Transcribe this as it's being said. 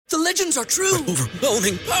The legends are true.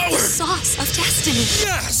 Overwhelming power! Sauce of destiny.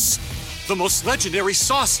 Yes! The most legendary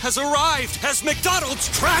sauce has arrived as McDonald's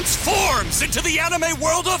transforms into the anime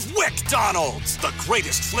world of WickDonald's. The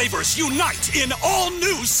greatest flavors unite in all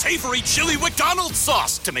new savory chili McDonald's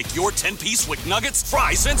sauce to make your 10-piece Wick Nuggets,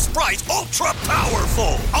 fries, and Sprite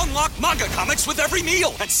ultra-powerful. Unlock manga comics with every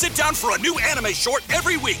meal and sit down for a new anime short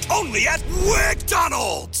every week only at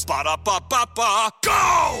WickDonald's. Ba-da-ba-ba-ba,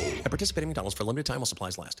 go! At participating McDonald's for a limited time while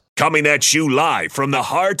supplies last. Coming at you live from the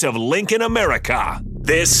heart of Lincoln, America.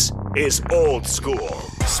 This is Old School,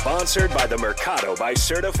 sponsored by the Mercado by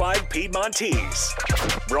Certified Piedmontese.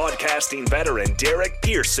 Broadcasting veteran Derek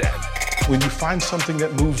Pearson. When you find something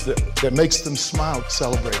that moves them, that makes them smile,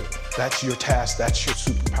 celebrate it. That's your task. That's your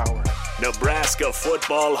superpower. Nebraska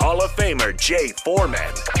Football Hall of Famer Jay Foreman.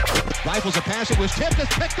 Rifles a pass. It was tipped.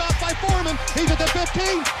 It's picked off by Foreman. He's at the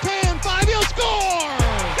 15, 10, 5. He'll score!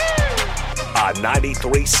 On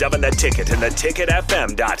 93.7 The Ticket and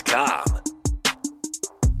theticketfm.com.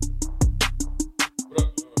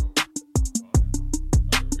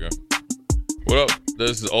 What up?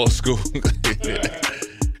 This is Old School. He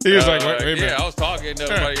was like, wait a minute. Yeah, I was talking to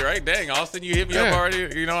everybody, right? Dang, Austin, you hit me up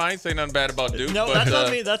already. You know, I ain't saying nothing bad about Duke. No, but, that's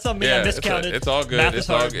on me. That's on me. I miscounted. It's all good. Math It's is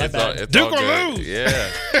all hard. good. My bad. Duke all or good. lose.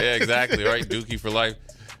 Yeah, exactly, right? Dookie for life.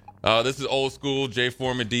 This is Old School. Jay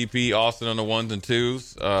Foreman, DP, Austin on the ones and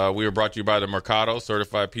twos. We are brought to you by the Mercado,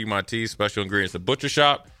 Certified Piedmontese, Special Ingredients, the Butcher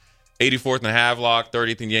Shop, 84th and Havelock,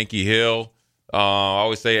 30th and Yankee Hill. I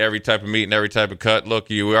always say every type of meat and every type of cut. Look,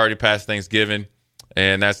 we already passed Thanksgiving.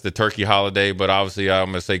 And that's the turkey holiday, but obviously I'm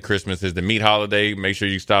going to say Christmas is the meat holiday. Make sure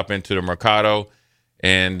you stop into the Mercado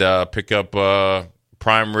and pick up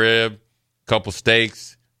prime rib, couple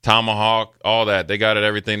steaks, tomahawk, all that. They got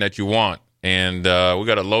everything that you want. And we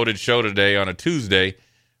got a loaded show today on a Tuesday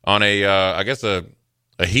on I guess a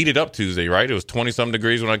heated up Tuesday, right? It was 20-something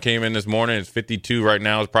degrees when I came in this morning. It's 52 right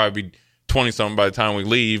now. It's probably be 20-something by the time we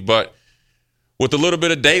leave. But with a little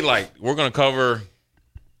bit of daylight, we're going to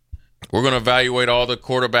evaluate all the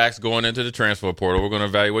quarterbacks going into the transfer portal. We're going to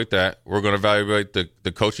evaluate that. We're going to evaluate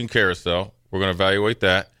the coaching carousel. We're going to evaluate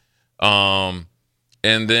that. And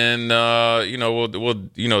then,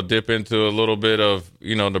 we'll dip into a little bit of,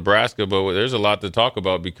 Nebraska, but there's a lot to talk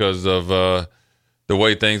about because of the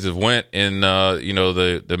way things have went and,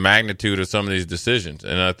 the magnitude of some of these decisions.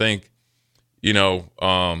 And I think,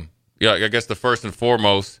 I guess the first and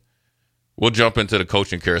foremost, we'll jump into the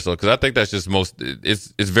coaching carousel because I think that's just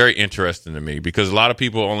it's very interesting to me because a lot of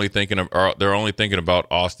people are only thinking about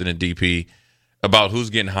Austin and DP, about who's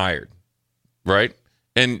getting hired, right?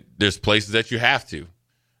 And there's places that you have to,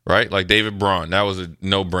 right? Like David Braun, that was a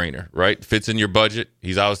no-brainer, right? Fits in your budget.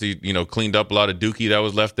 He's obviously, cleaned up a lot of dookie that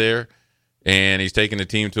was left there, and he's taking the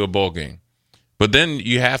team to a bowl game. But then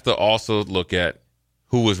you have to also look at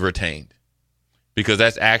who was retained because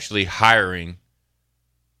that's actually hiring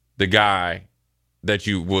the guy that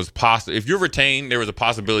you was possible. If you're retained, there was a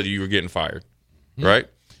possibility you were getting fired, right?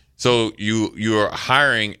 So you are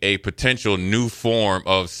hiring a potential new form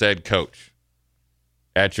of said coach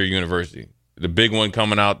at your university. The big one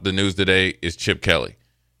coming out the news today is Chip Kelly.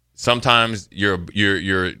 Sometimes your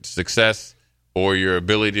success or your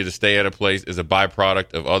ability to stay at a place is a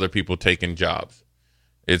byproduct of other people taking jobs.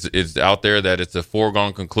 It's out there that it's a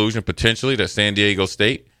foregone conclusion potentially that San Diego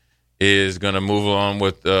State is going to move on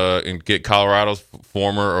with and get Colorado's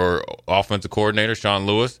former or offensive coordinator, Sean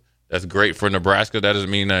Lewis. That's great for Nebraska. That doesn't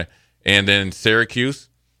mean that. And then Syracuse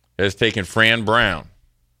has taken Fran Brown,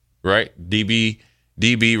 right? DB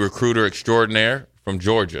recruiter extraordinaire from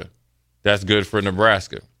Georgia. That's good for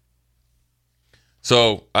Nebraska.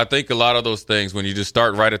 So I think a lot of those things, when you just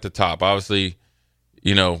start right at the top, obviously,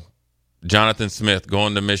 Jonathan Smith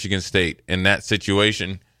going to Michigan State in that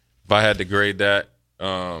situation, if I had to grade that,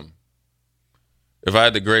 it's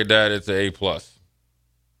an A+.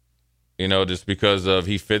 Just because of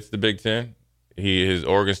he fits the Big Ten. His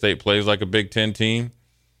Oregon State plays like a Big Ten team.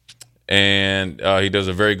 And he does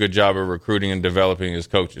a very good job of recruiting and developing his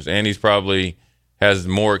coaches. And he's probably has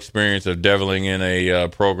more experience of deviling in a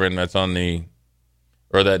program that's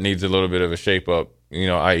that needs a little bit of a shape up,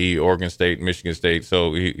 i.e. Oregon State, Michigan State.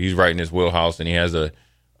 So he's right in his wheelhouse, and he has a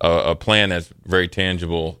plan that's very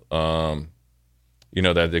tangible, that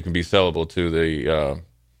it can be sellable to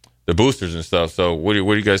the boosters and stuff. So what do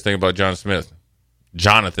you guys think about Jonathan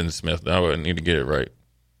Smith? I would need to get it right.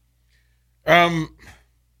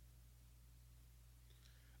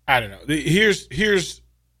 I don't know. Here's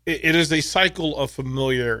it is a cycle of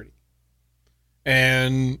familiarity,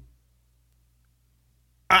 and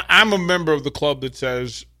I'm a member of the club that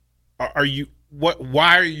says, why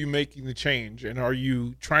are you making the change, and are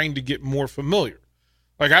you trying to get more familiar?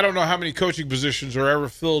 Like, I don't know how many coaching positions are ever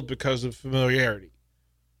filled because of familiarity.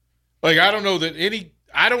 Like, I don't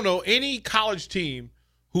know any college team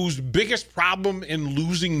whose biggest problem in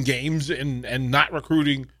losing games and not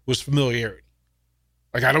recruiting was familiarity.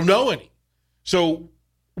 Like, I don't know any. So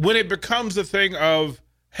when it becomes a thing of,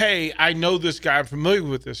 hey, I know this guy, I'm familiar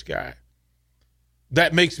with this guy,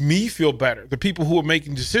 that makes me feel better. The people who are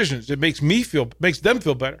making decisions, it makes them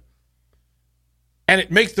feel better. And it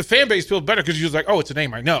makes the fan base feel better because you're like, oh, it's a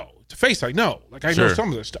name I know. It's a face I know. Like, I know some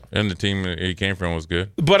of this stuff. And the team that he came from was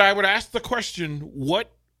good. But I would ask the question,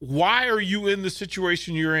 why are you in the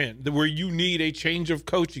situation you're in where you need a change of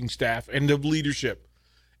coaching staff and of leadership?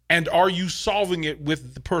 And are you solving it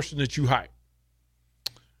with the person that you hire?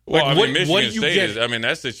 Well, like, Michigan State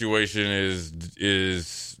that situation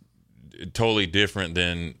is totally different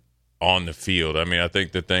than on the field. I mean, I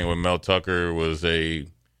think the thing with Mel Tucker was a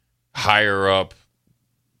higher up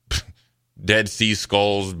Dead Sea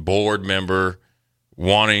Skulls board member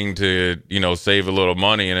wanting to, save a little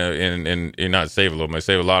money and not save a little money,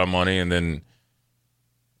 save a lot of money, and then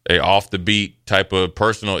a off the beat type of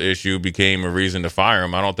personal issue became a reason to fire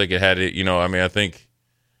him. I don't think it had it. I think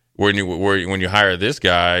when you hire this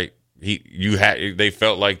guy, they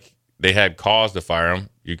felt like they had cause to fire him.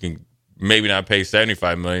 You can maybe not pay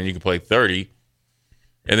 $75 million, you can play $30,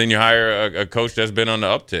 and then you hire a coach that's been on the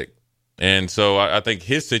uptick. And so I think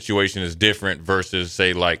his situation is different versus,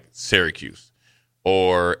 say, like Syracuse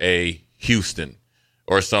or a Houston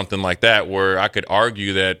or something like that, where I could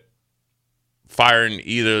argue that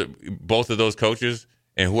firing both of those coaches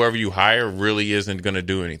and whoever you hire really isn't going to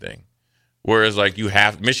do anything. Whereas, like,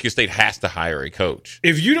 Michigan State has to hire a coach.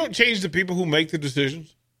 If you don't change the people who make the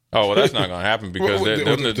decisions. Oh, well, that's not going to happen because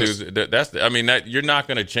you're not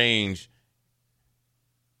going to change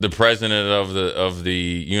the president of the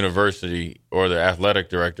university or the athletic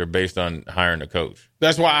director based on hiring a coach.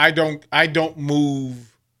 That's why I don't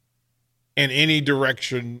move in any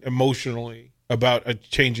direction emotionally about a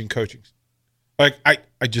changing coaching. Like, I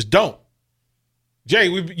just don't. Jay,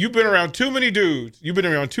 you've been around too many dudes. You've been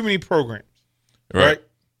around too many programs, right?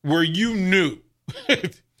 Where you knew.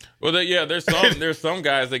 Well, there's some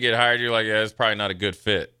guys that get hired. You're like, yeah, it's probably not a good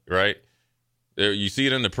fit, right? You see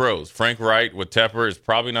it in the pros. Frank Wright with Tepper is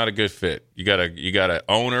probably not a good fit. You got an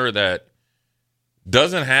owner that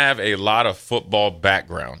doesn't have a lot of football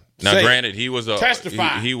background. Now, granted, he was a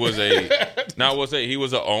testify. He was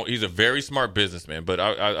he's a very smart businessman. But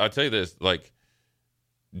I'll tell you this: like,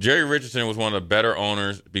 Jerry Richardson was one of the better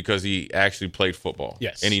owners because he actually played football.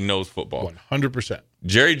 Yes, and he knows football 100%.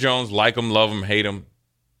 Jerry Jones, like him, love him, hate him,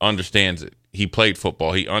 understands it. He played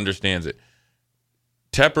football. He understands it.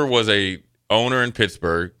 Tepper was a owner in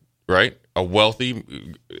Pittsburgh, right? A wealthy.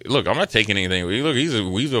 Look, I'm not taking anything. Look, he's a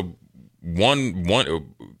 1% of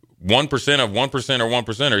 1% or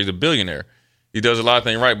 1%er. He's a billionaire. He does a lot of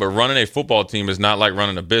things right, but running a football team is not like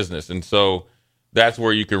running a business, and so that's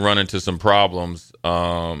where you can run into some problems.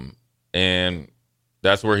 And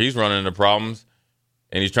that's where he's running into problems,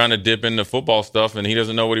 and he's trying to dip into football stuff, and he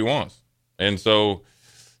doesn't know what he wants, and so.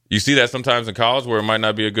 You see that sometimes in college where it might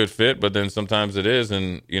not be a good fit, but then sometimes it is.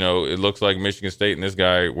 And, it looks like Michigan State and this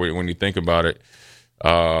guy, when you think about it,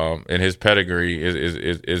 and his pedigree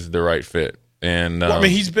is the right fit. And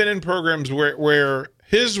he's been in programs where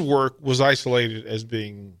his work was isolated as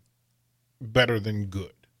being better than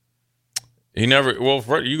good. He never –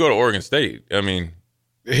 you go to Oregon State. I mean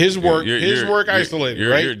 – His work isolated,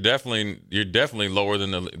 right? You're definitely lower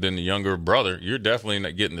than the younger brother. You're definitely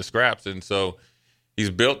not getting the scraps. And so – he's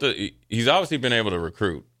obviously been able to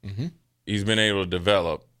recruit. Mm-hmm. He's been able to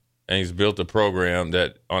develop, and he's built a program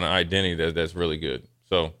that on an identity that's really good.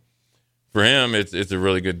 So for him, it's a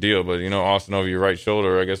really good deal. But Austin, over your right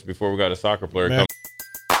shoulder, I guess before we got a soccer player come.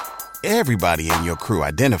 Everybody in your crew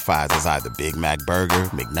identifies as either Big Mac Burger,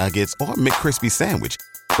 McNuggets, or McCrispy Sandwich,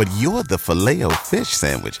 but you're the Filet-O-Fish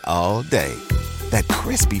Sandwich all day. That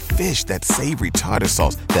crispy fish, that savory tartar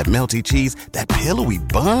sauce, that melty cheese, that pillowy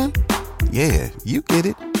bun. Yeah, you get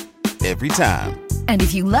it. Every time. And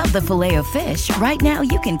if you love the Filet-O-Fish, right now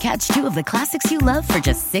you can catch two of the classics you love for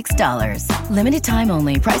just $6. Limited time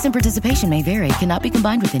only. Price and participation may vary. Cannot be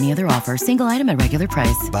combined with any other offer. Single item at regular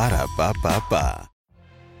price. Ba-da-ba-ba-ba.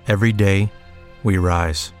 Every day, we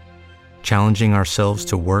rise, challenging ourselves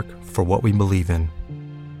to work for what we believe in.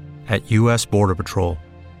 At U.S. Border Patrol,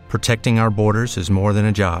 protecting our borders is more than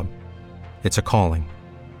a job. It's a calling.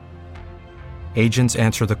 Agents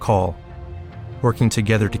answer the call, working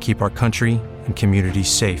together to keep our country and communities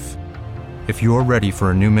safe. If you're ready for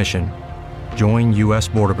a new mission, join U.S.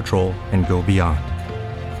 Border Patrol and go beyond.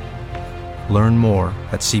 Learn more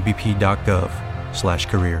at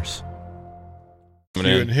cbp.gov/careers.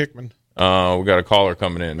 coming in. and Hickman. We got a caller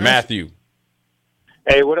coming in. Matthew.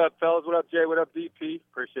 Hey, what up, fellas? What up, Jay? What up, DP?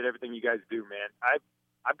 Appreciate everything you guys do, man.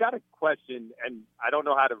 I've got a question, and I don't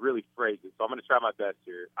know how to really phrase it, so I'm going to try my best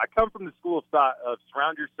here. I come from the school of thought of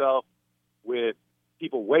surround yourself with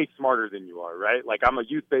people way smarter than you are, right? Like, I'm a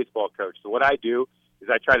youth baseball coach, so what I do is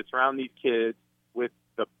I try to surround these kids with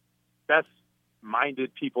the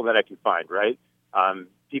best-minded people that I can find, right?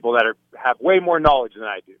 People that have way more knowledge than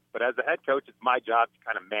I do. But as a head coach, it's my job to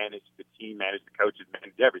kind of manage the team, manage the coaches,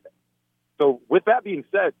 manage everything. So with that being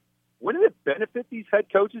said, wouldn't it benefit these head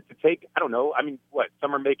coaches to take, I don't know, I mean,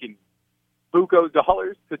 some are making buco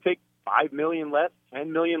dollars to take $5 million less, $10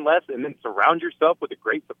 million less, and then surround yourself with a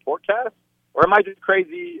great support cast? Or am I just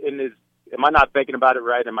crazy and am I not thinking about it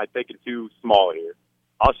right? Am I thinking too small here?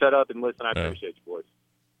 I'll shut up and listen. I appreciate you, boys.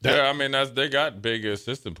 Yeah, I mean, they got big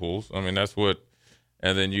assistant pools. I mean, that's what,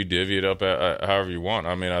 and then you divvy it up however you want.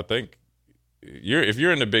 I mean, I think if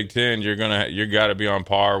you're in the Big Ten, you got to be on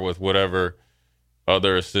par with whatever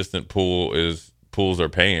other assistant pools are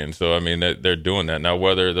paying. So I mean, they're doing that now.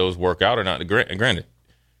 Whether those work out or not, granted,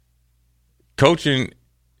 coaching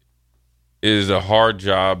is a hard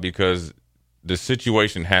job because the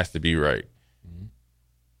situation has to be right. Mm-hmm.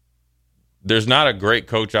 There's not a great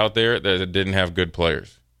coach out there that didn't have good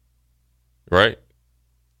players, right?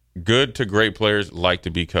 Good to great players like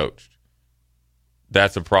to be coached.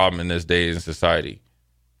 That's a problem in this day in society.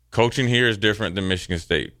 Coaching here is different than Michigan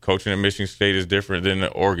State. Coaching at Michigan State is different than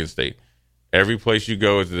Oregon State. Every place you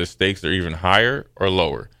go, the stakes are even higher or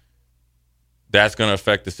lower. That's going to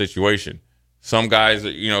affect the situation. Some guys,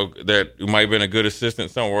 that might have been a good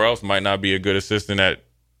assistant somewhere else might not be a good assistant at,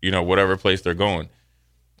 whatever place they're going.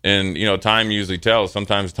 And, time usually tells.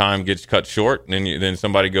 Sometimes time gets cut short, and then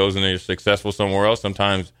somebody goes and they're successful somewhere else.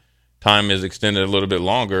 Sometimes time is extended a little bit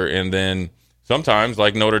longer, and then sometimes,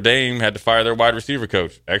 like Notre Dame, had to fire their wide receiver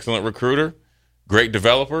coach. Excellent recruiter, great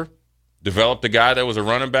developer, developed a guy that was a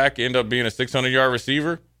running back, ended up being a 600-yard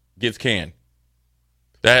receiver, gets canned.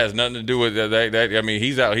 That has nothing to do with that. I mean,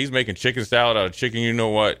 he's making chicken salad out of chicken,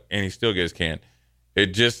 and he still gets canned. It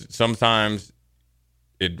just sometimes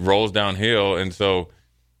it rolls downhill, and so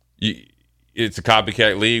it's a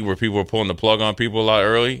copycat league where people are pulling the plug on people a lot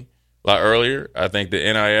earlier. I think the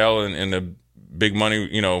NIL and the big money,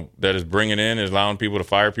 that is bringing in is allowing people to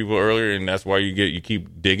fire people earlier, and that's why you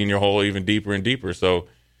keep digging your hole even deeper and deeper. So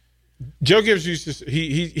Joe Gibbs used to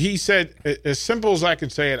he said, as simple as I can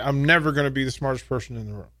say it, I'm never going to be the smartest person in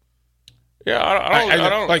the room. Yeah, I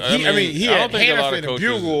don't think a lot of coaches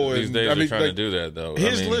Bugle these days are trying to do that though.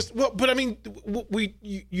 His list, but I mean,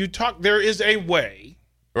 you talk. There is a way,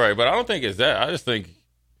 right? But I don't think it's that. I just think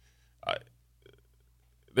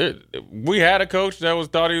we had a coach that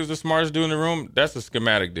thought he was the smartest dude in the room. That's a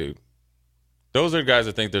schematic dude. Those are the guys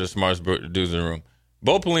that think they're the smartest dudes in the room.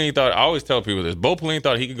 Bo Pelini thought, I always tell people this, Bo Pelini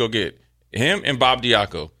thought he could go get him and Bob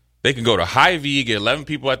Diaco. They can go to Hy-Vee, get 11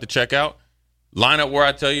 people at the checkout, line up where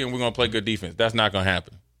I tell you, and we're going to play good defense. That's not going to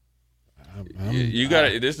happen.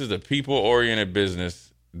 This is a people-oriented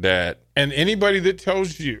business that... And anybody that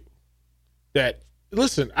tells you that,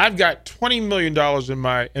 listen, I've got $20 million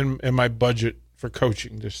in my budget for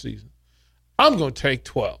coaching this season. I'm going to take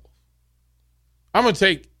 12. I'm going to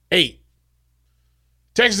take 8.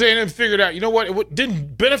 Texas A&M figured out, it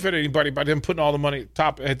didn't benefit anybody by them putting all the money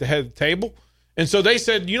at the head of the table. And so they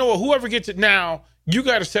said, whoever gets it now, you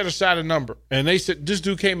got to set aside a number. And they said, this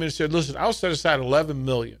dude came in and said, listen, I'll set aside $11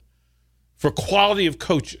 million for quality of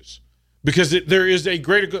coaches because there is a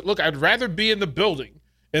greater good. Look, I'd rather be in the building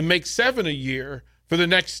and make $7 a year for the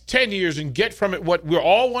next 10 years and get from it what we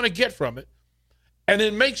all want to get from it, and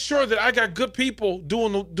then make sure that I got good people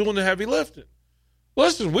doing the heavy lifting.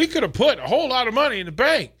 Listen, we could have put a whole lot of money in the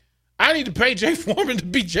bank. I need to pay Jay Foreman to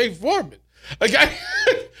be Jay Foreman.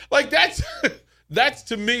 That's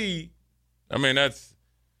to me. I mean, that's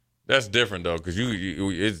different though, because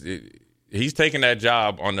he's taking that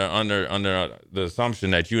job under the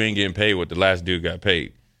assumption that you ain't getting paid what the last dude got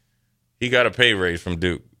paid. He got a pay raise from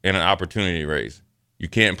Duke and an opportunity raise. You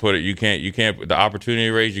can't put the opportunity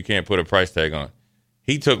raise. You can't put a price tag on.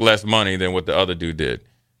 He took less money than what the other dude did.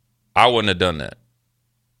 I wouldn't have done that.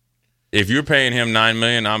 If you're paying him $9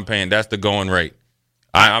 million, I'm paying. That's the going rate.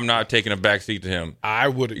 I'm not taking a back seat to him. I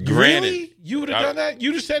would. Granted, really? You would have done that?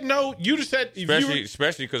 You just said no. You just said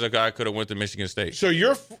especially because a guy could have went to Michigan State. So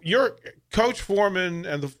you're Coach Foreman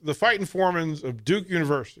and the fighting Foremans of Duke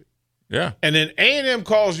University. Yeah. And then A&M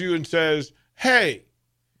calls you and says, "Hey,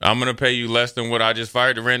 I'm going to pay you less than what I just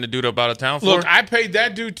fired to ran the dude up out of town for." Look, I paid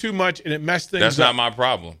that dude too much, and it messed things up. That's not my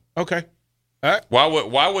problem. Okay. All right.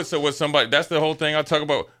 Why would somebody? That's the whole thing I talk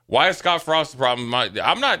about. Why is Scott Frost the problem?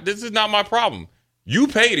 This is not my problem. You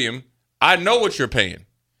paid him. I know what you're paying.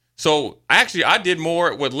 So actually, I did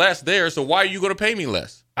more with less there. So why are you going to pay me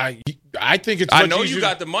less? I think it's. I know you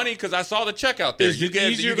got the money because I saw the check out there. You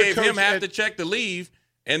gave him half the check to leave,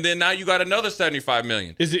 and then now you got another $75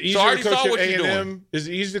 million. Is it easier to coach at A&M? Is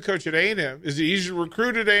it easier to coach at A&M? Is it easier to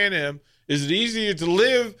recruit at A&M? Is it easier to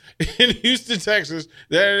live in Houston, Texas,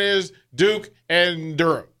 than it is Duke and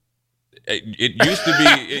Durham? It used to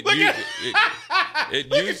be.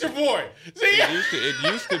 Look at your boy.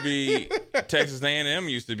 It used to be Texas A&M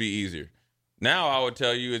used to be easier. Now I would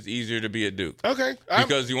tell you it's easier to be at Duke. Okay.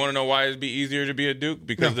 Because you want to know why it'd be easier to be at Duke?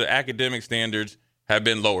 Because the academic standards have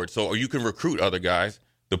been lowered. So you can recruit other guys,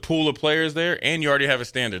 the pool of players there, and you already have a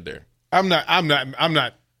standard there. I'm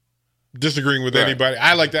not disagreeing with anybody.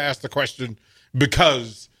 I like to ask the question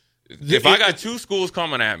because if I got two schools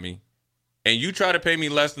coming at me and you try to pay me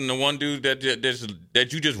less than the one dude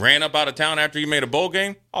that you just ran up out of town after you made a bowl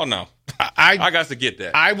game, oh no. I got to get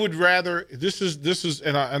that. I would rather this is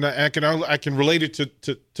and I can relate it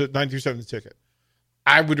to 927 Ticket.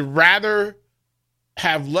 I would rather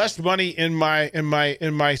have less money in my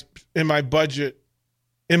budget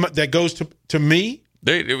that goes to me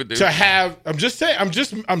to have. I'm just saying.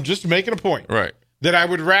 I'm just making a point. Right. That I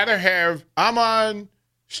would rather have Amon,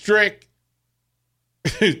 Strick,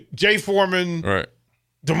 Jay Foreman. Right.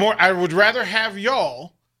 I would rather have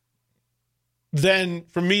y'all than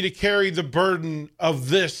for me to carry the burden of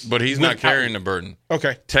this. But he's not carrying the burden.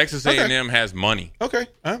 Okay. Texas A&M has money. Okay.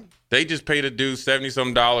 They just paid a dude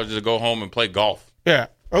 $70-some to go home and play golf. Yeah.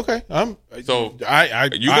 Okay. So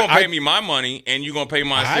you're gonna pay me my money, and you're gonna pay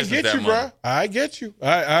my assistants that money. Bro. I get you.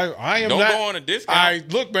 I am. Don't not, go on a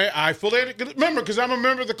discount. Look, man. I fully remember because I'm a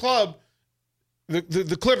member of the club.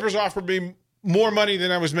 The Clippers offered me more money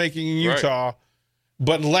than I was making in Utah. Right.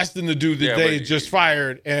 But less than the dude that they just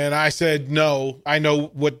fired. And I said, no, I know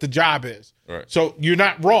what the job is. Right. So you're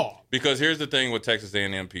not wrong. Because here's the thing with Texas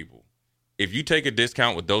A&M people. If you take a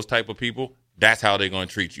discount with those type of people, that's how they're going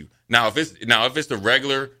to treat you. Now, if it's the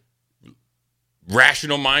regular,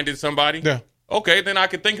 rational-minded somebody, okay, then I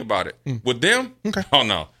could think about it. With them, oh,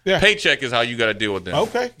 no. Yeah. Paycheck is how you got to deal with them.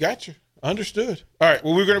 Okay, gotcha. Understood. All right,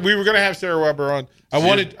 well, we were gonna have Sarah Weber on. I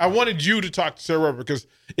wanted you to talk to Sarah Weber because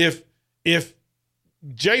if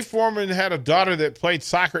Jay Foreman had a daughter that played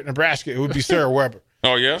soccer at Nebraska, it would be Sarah Weber.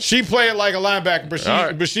 Oh yeah, she played like a linebacker, but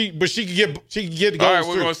she could get goals. All right,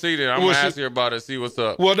 we're gonna see that. I'm gonna ask her about it. See what's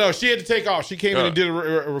up. Well, no, she had to take off. She came in and did a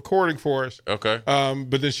recording for us. Okay.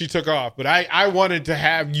 But then she took off. But I wanted to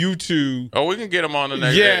have you two. Oh, we can get them on the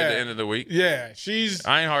next day at the end of the week. Yeah, she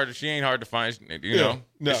ain't hard to find. You know,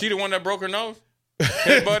 no. Is she the one that broke her nose?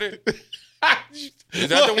 Headbutted? Is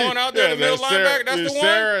that the one out there in the middle linebacker? That's the one?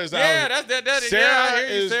 That's that.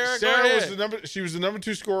 Sarah she was the number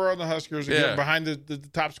 2 scorer on the Huskers, again, behind the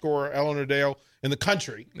top scorer, Eleanor Dale, in the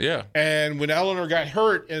country. Yeah. And when Eleanor got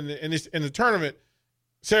hurt in the tournament,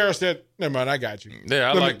 Sarah said, never mind, I got you. Yeah,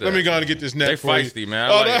 I like that. Let me go and get this net They for you. feisty, man.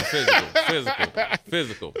 I like it.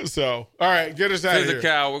 Physical. So, all right, get us out of here.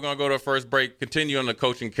 Physical. We're going to go to a first break. Continue on the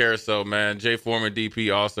coaching carousel, man. Jay Foreman,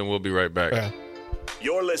 DP Austin. We'll be right back. Yeah.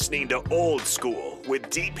 You're listening to Old School with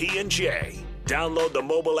DP and J. Download the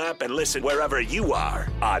mobile app and listen wherever you are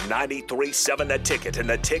on 93.7 The Ticket and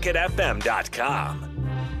theticketfm.com.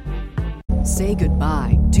 Say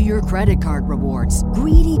goodbye to your credit card rewards.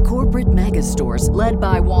 Greedy corporate mega stores, led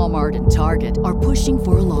by Walmart and Target, are pushing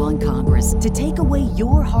for a law in Congress to take away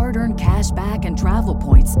your hard-earned cash back and travel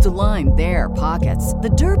points to line their pockets. The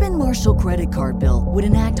Durbin-Marshall credit card bill would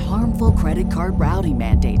enact harmful credit card routing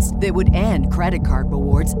mandates that would end credit card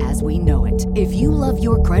rewards as we know it. If you love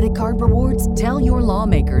your credit card rewards, tell your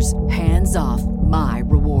lawmakers, hands off my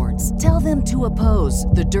rewards. Tell them to oppose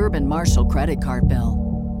the Durbin-Marshall credit card bill.